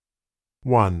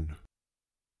1.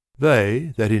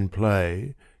 They that in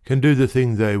play can do the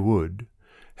thing they would,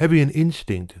 having an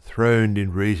instinct throned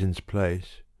in reason's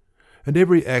place, and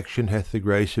every action hath the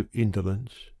grace of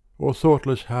indolence, or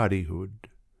thoughtless hardihood.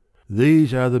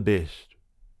 These are the best.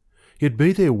 Yet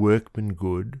be there workmen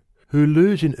good, who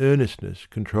lose in earnestness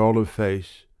control of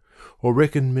face, or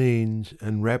reckon means,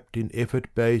 and wrapped in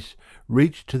effort base,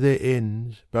 reach to their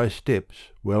ends by steps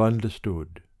well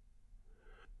understood.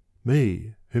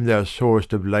 Me, whom thou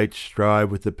saw'st of late strive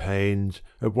with the pains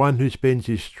of one who spends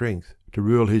his strength to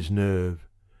rule his nerve,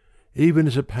 even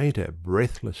as a painter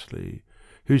breathlessly,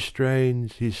 who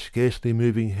strains his scarcely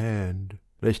moving hand,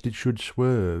 lest it should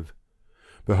swerve,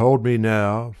 behold me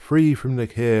now free from the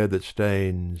care that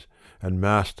stains, and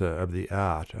master of the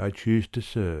art I choose to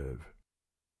serve.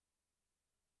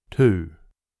 2.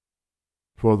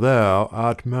 For thou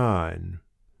art mine,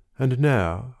 and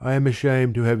now I am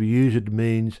ashamed to have used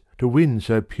means to win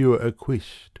so pure a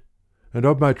quist, and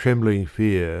of my trembling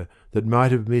fear that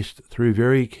might have missed through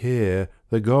very care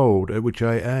the gold at which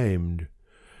I aimed,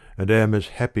 and am as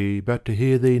happy but to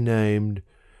hear thee named,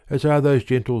 as are those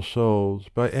gentle souls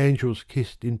by angels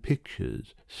kissed in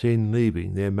pictures seen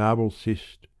leaving their marble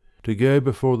cist, to go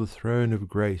before the throne of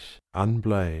grace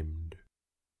unblamed.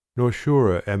 Nor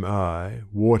surer am I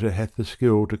water hath the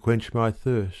skill to quench my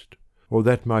thirst, or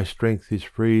that my strength is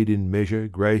freed in measure,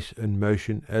 grace, and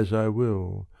motion as I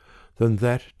will, than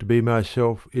that to be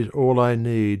myself is all I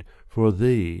need for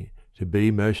thee to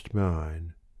be most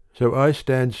mine. So I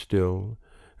stand still,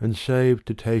 and save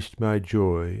to taste my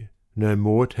joy, no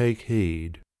more take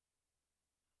heed.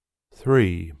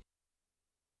 3.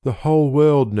 The whole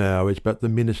world now is but the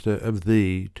minister of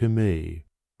thee to me.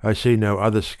 I see no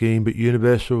other scheme but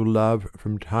universal love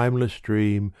from timeless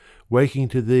dream, waking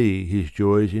to thee his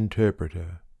joy's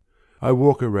interpreter. I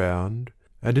walk around,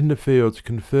 and in the fields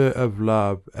confer of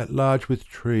love at large with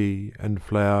tree and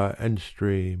flower and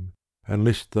stream, and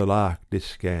list the lark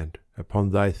descant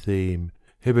upon thy theme,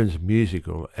 heaven's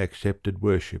musical accepted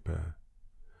worshipper.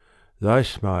 Thy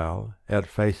smile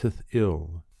outfaceth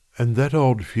ill, and that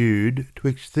old feud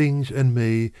twixt things and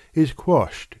me is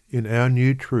quashed in our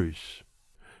new truce.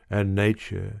 And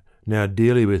nature, now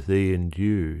dearly with thee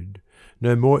endued,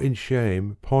 no more in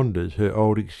shame ponders her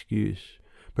old excuse,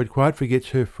 but quite forgets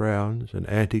her frowns and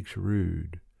antics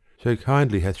rude, so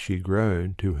kindly hath she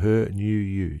grown to her new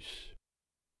use.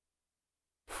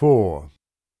 4.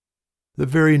 The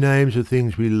very names of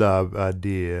things we love are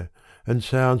dear, and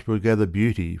sounds will gather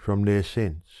beauty from their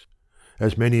sense,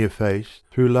 as many a face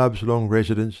through love's long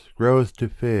residence groweth to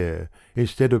fair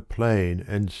instead of plain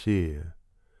and sere.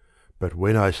 But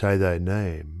when I say thy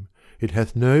name, it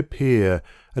hath no peer,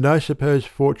 and I suppose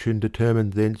fortune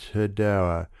determined thence her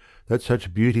dower, that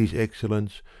such beauty's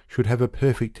excellence should have a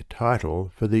perfect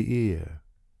title for the ear.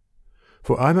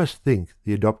 For I must think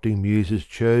the adopting muses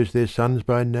chose their sons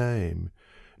by name,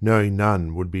 knowing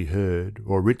none would be heard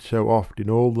or writ so oft in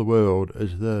all the world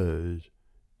as those.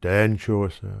 Dan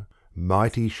Chaucer,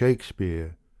 mighty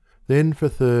Shakespeare, then for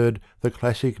third the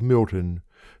classic Milton,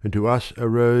 and to us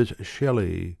arose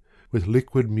Shelley, with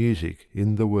liquid music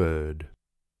in the word.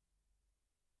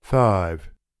 5.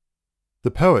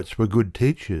 The poets were good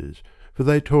teachers, for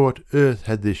they taught earth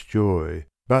had this joy,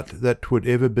 but that 'twould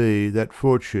ever be that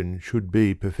fortune should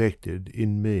be perfected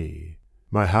in me.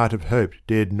 My heart of hope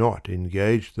dared not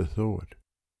engage the thought.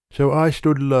 So I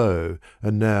stood low,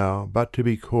 and now but to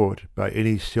be caught by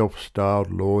any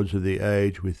self-styled lords of the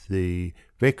age with thee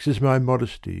vexes my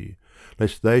modesty,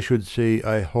 lest they should see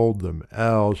I hold them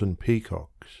owls and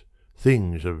peacocks,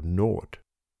 things of naught.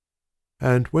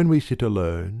 And when we sit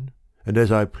alone, and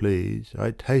as I please I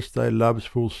taste thy love's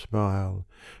full smile,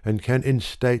 and can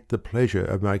instate the pleasure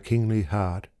of my kingly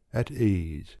heart at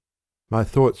ease, my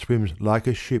thought swims like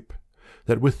a ship,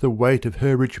 that with the weight of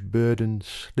her rich burden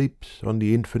sleeps on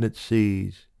the infinite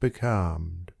seas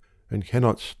becalmed, and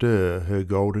cannot stir her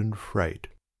golden freight.